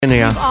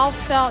Yeah. We've all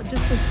felt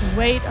just this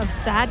weight of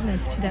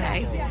sadness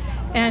today.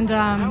 And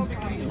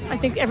I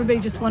think everybody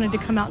just wanted to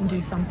come out and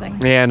do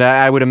something. And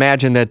I would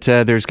imagine that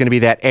there's going to be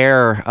that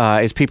air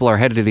as people are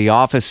headed to the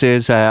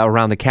offices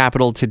around the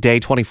Capitol today,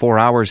 24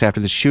 hours after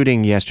the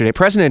shooting yesterday.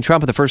 President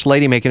Trump and the First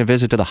Lady making a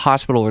visit to the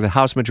hospital where the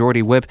House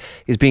Majority Whip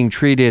is being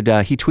treated.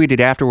 He tweeted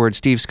afterwards,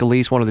 Steve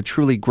Scalise, one of the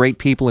truly great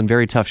people in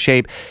very tough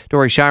shape.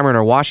 Dory Scheimer in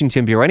our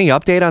Washington Bureau. Any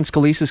update on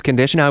Scalise's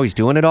condition, how he's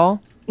doing at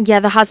all?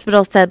 Yeah, the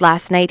hospital said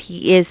last night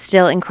he is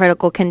still in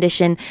critical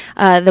condition.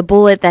 The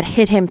bullet that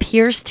hit him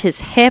pierced his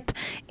hip,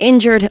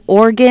 injured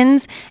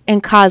organs,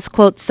 and caused,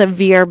 quote,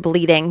 severe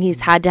bleeding. He's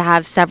had to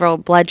have several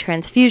blood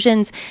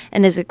transfusions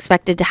and is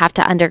expected to have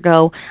to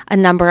undergo a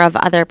number of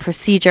other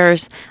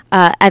procedures.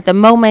 At the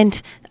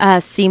moment,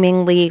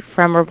 seemingly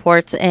from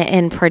reports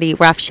in pretty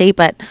rough shape,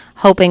 but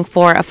hoping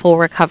for a full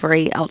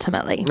recovery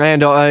ultimately.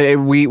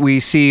 And we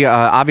see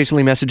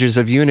obviously messages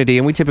of unity,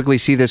 and we typically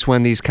see this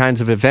when these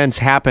kinds of events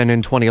happen.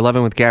 In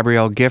 2011 with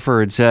Gabrielle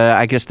Giffords,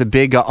 I guess the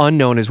big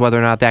unknown is whether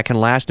or not that can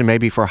last and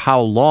maybe for how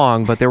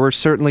long, but there was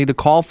certainly the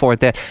call for it.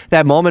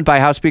 That moment by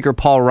House Speaker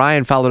Paul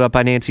Ryan, followed up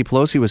by Nancy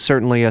Pelosi, was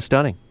certainly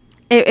stunning.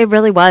 It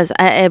really was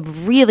a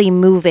really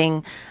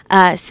moving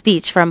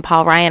speech from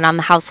Paul Ryan on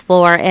the House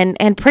floor,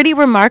 and pretty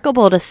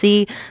remarkable to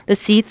see the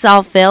seats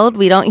all filled.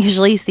 We don't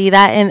usually see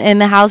that in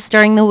the House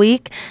during the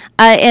week.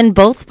 And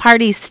both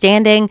parties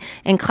standing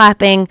and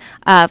clapping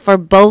for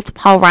both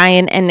Paul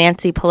Ryan and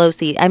Nancy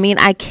Pelosi. I mean,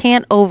 I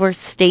can't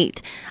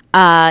overstate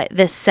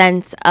the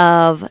sense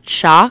of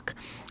shock.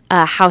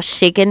 How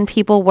shaken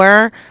people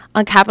were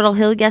on Capitol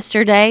Hill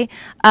yesterday,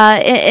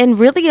 and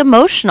really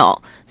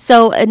emotional.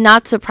 So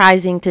not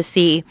surprising to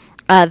see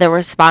the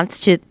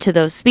response to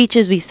those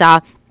speeches. We saw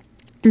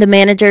the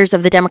managers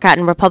of the Democrat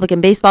and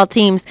Republican baseball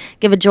teams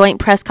give a joint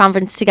press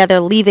conference together,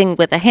 leaving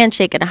with a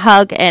handshake and a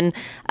hug. And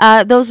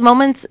those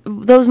moments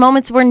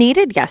were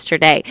needed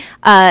yesterday.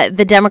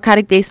 The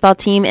Democratic baseball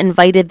team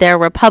invited their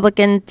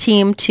Republican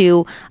team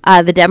to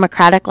the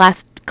Democratic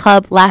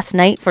Club last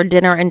night for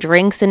dinner and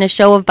drinks in a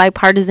show of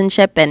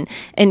bipartisanship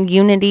and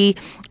unity.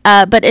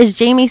 But as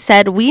Jamie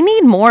said, we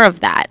need more of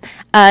that.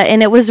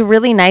 And it was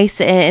really nice,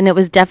 and it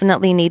was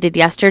definitely needed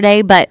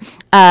yesterday. But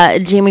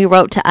Jamie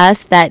wrote to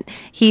us that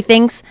he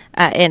thinks,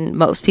 and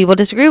most people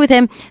disagree with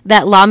him,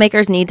 that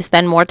lawmakers need to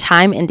spend more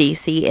time in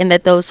D.C. and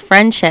that those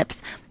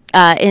friendships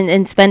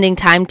in spending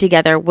time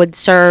together would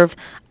serve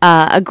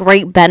a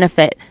great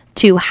benefit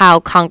to how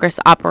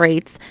Congress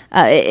operates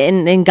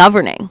in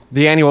governing.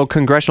 The annual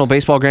Congressional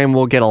Baseball Game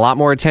will get a lot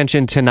more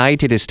attention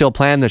tonight. It is still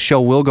planned. The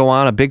show will go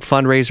on, a big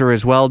fundraiser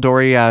as well.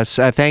 Dory,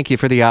 thank you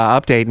for the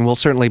update, and we'll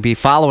certainly be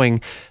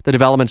following the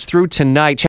developments through tonight.